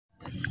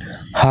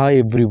Hi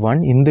everyone,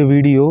 இந்த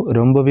video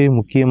ரொம்பவே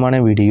முக்கியமான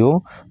video.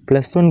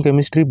 +1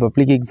 chemistry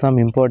public exam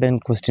important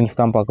questions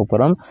தான் பார்க்க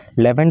போகிறோம்.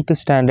 11th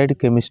ஸ்டாண்டர்ட்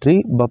கெமிஸ்ட்ரி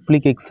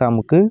பப்ளிக்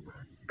எக்ஸாமுக்கு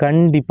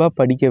கண்டிப்பாக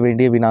படிக்க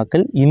வேண்டிய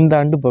வினாக்கள். இந்த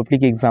ஆண்டு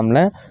பப்ளிக்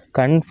எக்ஸாமில்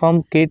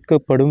கன்ஃபார்ம்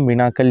கேட்கப்படும்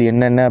வினாக்கள்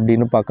என்னென்ன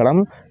அப்படின்னு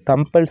பார்க்கலாம்.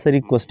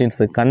 கம்பல்சரி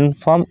கொஸ்டின்ஸு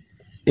கன்ஃபார்ம்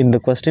இந்த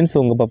கொஸ்டின்ஸ்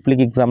உங்கள்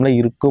பப்ளிக் எக்ஸாமில்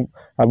இருக்கும்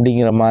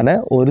அப்படிங்கிற மாதிரி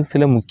ஒரு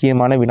சில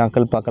முக்கியமான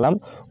வினாக்கள் பார்க்கலாம்.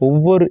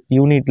 ஒவ்வொரு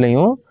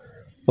யூனிட்லேயும்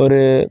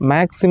ஒரு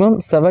மேக்ஸிமம்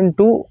 7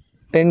 to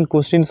 10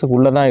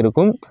 கொஸ்டின்ஸுக்குள்ளே தான்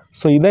இருக்கும்.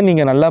 ஸோ இதை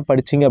நீங்கள் நல்லா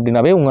படிச்சிங்க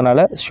அப்படின்னாவே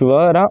உங்களால்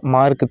ஷுவராக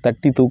மார்க்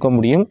தட்டி தூக்க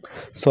முடியும்.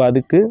 ஸோ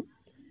அதுக்கு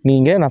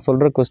நீங்கள் நான்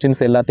சொல்கிற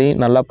கொஸ்டின்ஸ் எல்லாத்தையும்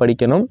நல்லா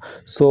படிக்கணும்.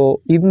 ஸோ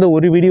இந்த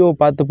ஒரு வீடியோவை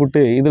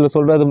பார்த்துப்புட்டு இதில்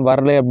சொல்கிறது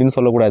வரலை அப்படின்னு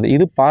சொல்லக்கூடாது.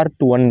 இது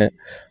பார்ட் 1.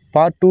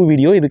 பார்ட் 2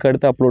 வீடியோ இதுக்கு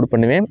அடுத்து அப்லோட்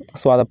பண்ணுவேன்.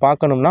 ஸோ அதை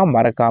பார்க்கணுன்னா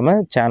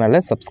மறக்காமல்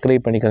சேனலை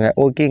சப்ஸ்கிரைப் பண்ணிக்கோங்க.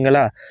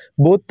 ஓகேங்களா?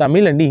 Both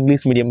Tamil and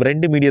English medium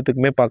 2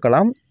 மீடியத்துக்குமே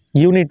பார்க்கலாம்.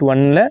 யூனிட்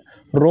 1ல்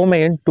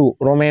ரோமையன் 2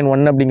 ரோமையன்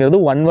 1 அப்படிங்கிறது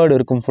 1 வேர்டு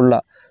இருக்கும்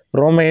ஃபுல்லாக.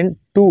 ரோமையன்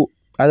 2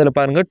 அதில்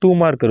பாருங்கள் 2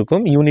 மார்க்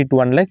இருக்கும். யூனிட்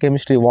 1ல்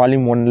கெமிஸ்ட்ரி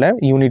வால்யூம் 1ல்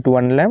யூனிட்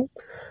 1ல்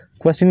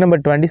கொஸ்டின்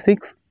நம்பர்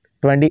 26,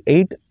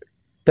 28,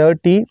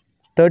 30,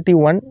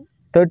 31,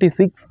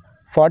 36,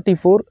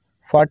 44,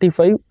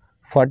 45,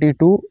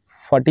 42,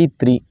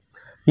 43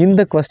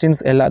 இந்த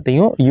கொஸ்டின்ஸ்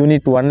எல்லாத்தையும்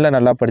யூனிட் 1ல்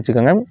நல்லா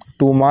படிச்சுக்கோங்க.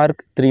 2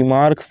 மார்க் 3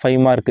 மார்க்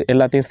 5 மார்க்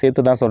எல்லாத்தையும்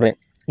சேர்த்து தான் சொல்கிறேன்.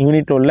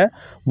 யூனிட் 1ல்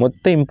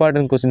மொத்த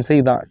இம்பார்ட்டன்ட் கொஸ்டின்ஸே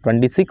இதான்.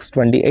 26,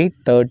 28,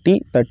 30,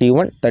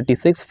 31,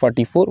 36,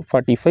 44,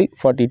 45,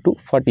 42,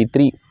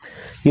 43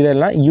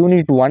 இதெல்லாம்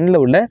யூனிட் 1ல்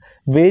உள்ள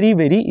very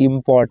very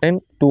important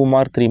 2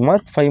 mark 3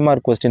 mark 5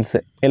 mark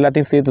questions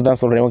எல்லாத்தையும் சேர்த்து தான்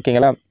சொல்கிறேன்.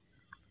 ஓகேங்களா?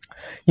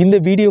 இந்த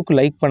வீடியோவுக்கு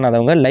லைக்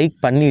பண்ணாதவங்க லைக்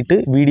பண்ணிவிட்டு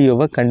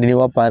வீடியோவை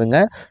கண்டினியூவாக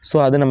பாருங்கள். ஸோ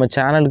அது நம்ம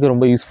சேனலுக்கு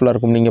ரொம்ப யூஸ்ஃபுல்லாக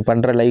இருக்கும். நீங்கள்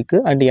பண்ணுற லைக்கு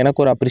அண்ட்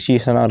எனக்கு ஒரு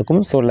அப்ரிஷியேஷனாக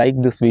இருக்கும். So like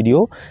this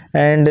video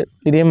and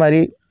இதே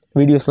மாதிரி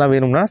வீடியோஸ்லாம்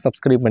வேணும்னா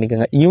சப்ஸ்கிரைப்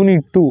பண்ணிக்கோங்க.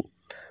 யூனிட் 2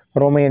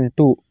 ரோமையன்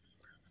 2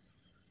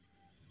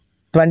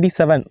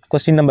 27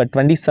 கொஸ்டின் நம்பர்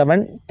 27,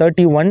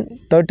 31,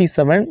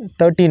 37,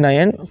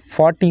 39,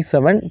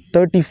 47,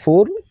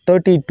 34,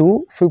 32,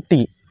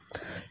 50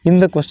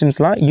 இந்த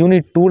கொஸ்டின்ஸ்லாம்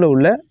யூனிட் 2ல்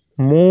உள்ள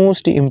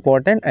most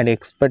important and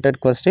expected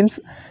questions.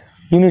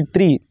 Unit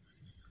 3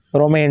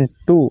 ரோமையன்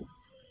 2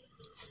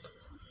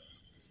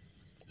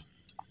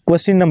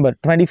 question number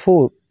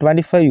 24,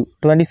 25,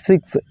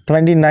 26,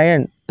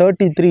 29,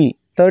 33,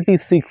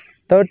 36,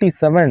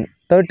 37,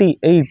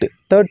 38,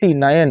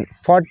 39,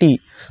 40,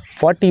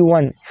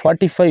 41,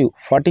 45,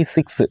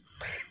 46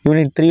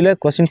 unit 3ல்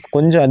questions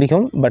கொஞ்சம்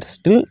அதிகம். But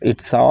still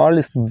it's all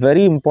is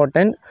very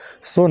important.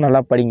 So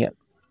நல்லா படிங்க.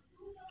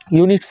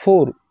 Unit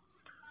 4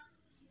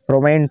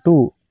 ரோமையன் 2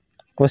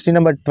 question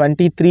number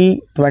 23,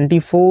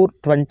 24,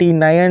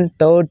 29,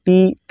 30,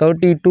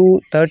 32,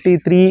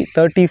 33,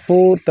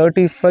 34,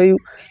 35,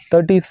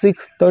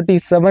 36,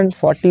 37,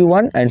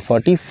 41 and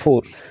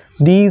 44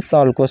 these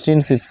all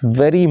questions is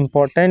very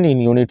important in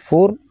unit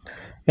 4.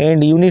 and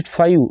unit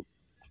 5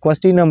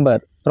 question number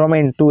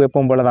ரோமையன் 2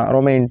 எப்பவும் போல தான்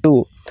ரோமையன் 2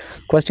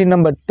 question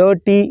number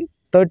 30,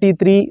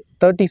 33,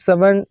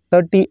 37,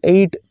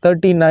 38,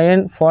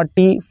 39,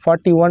 40,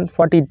 41,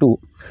 42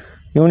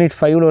 unit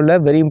 5ல் உள்ள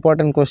very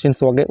important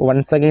questions. Okay,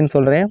 once again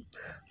சொல்கிறேன்.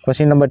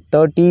 Question number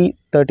 30,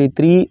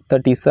 33,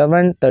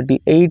 37,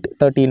 38,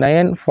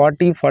 39,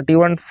 40,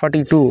 41,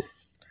 42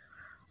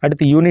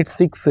 அடுத்து unit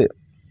 6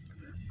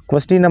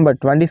 question number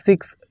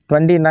 26,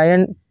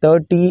 29,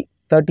 30,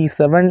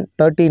 37,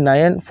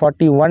 39,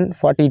 41,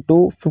 42,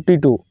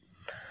 52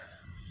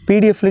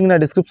 PDF link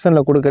நான்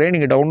டிஸ்கிரிப்ஷனில் கொடுக்குறேன்.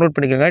 நீங்கள் டவுன்லோட்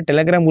பண்ணிக்கோங்க.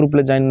 டெலிகிராம்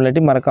குரூப்பில் ஜாயின்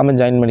பண்ணி மறக்காமல்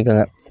ஜாயின்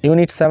பண்ணிக்கோங்க.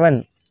 யூனிட் 7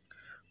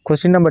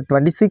 கொஸ்டின் நம்பர்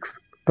 26,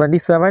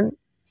 27,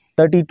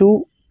 32,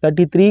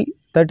 33,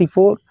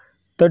 34,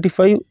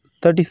 35,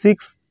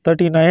 36,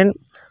 39,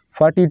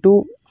 42,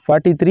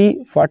 43,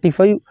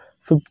 45,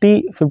 50,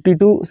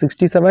 52,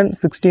 67,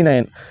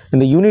 69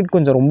 இந்த யூனிட்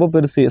கொஞ்சம் ரொம்ப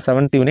பெருசு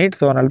 7th யூனிட்.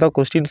 ஸோ அதனால தான்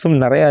கொஸ்டின்ஸும்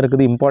நிறையா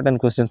இருக்குது,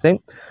 இம்பார்ட்டன்ட் கொஸ்டின்ஸு.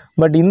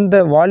 பட்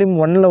இந்த வால்யூம்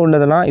 1ல்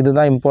உள்ளதெல்லாம்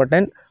இதுதான்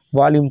இம்பார்ட்டன்ட்.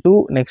 வால்யூம் 2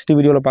 நெக்ஸ்ட்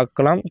வீடியோவில்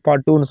பார்க்கலாம்.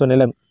 பார்ட் 2ன்னு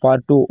சொன்னேன்.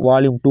 பார்ட் 2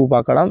 வால்யூம் 2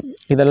 பார்க்கலாம்.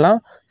 இதெல்லாம்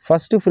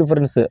ஃபஸ்ட்டு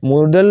ப்ரிஃபரன்ஸு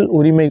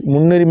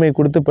முன்னுரிமை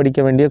கொடுத்து படிக்க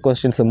வேண்டிய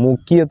கொஸ்டின்ஸு.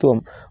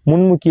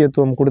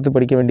 முக்கியத்துவம் கொடுத்து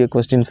படிக்க வேண்டிய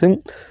கொஸ்டின்ஸு.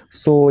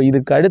 ஸோ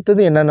இதுக்கு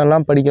அடுத்தது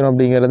என்னென்னலாம் படிக்கணும்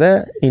அப்படிங்கிறத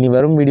இனி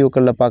வரும்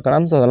வீடியோக்களில்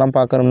பார்க்கலாம். ஸோ அதெல்லாம்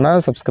பார்க்கணும்னா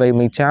subscribe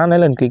my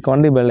channel and click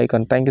on the bell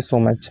icon. Thank you so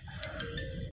much.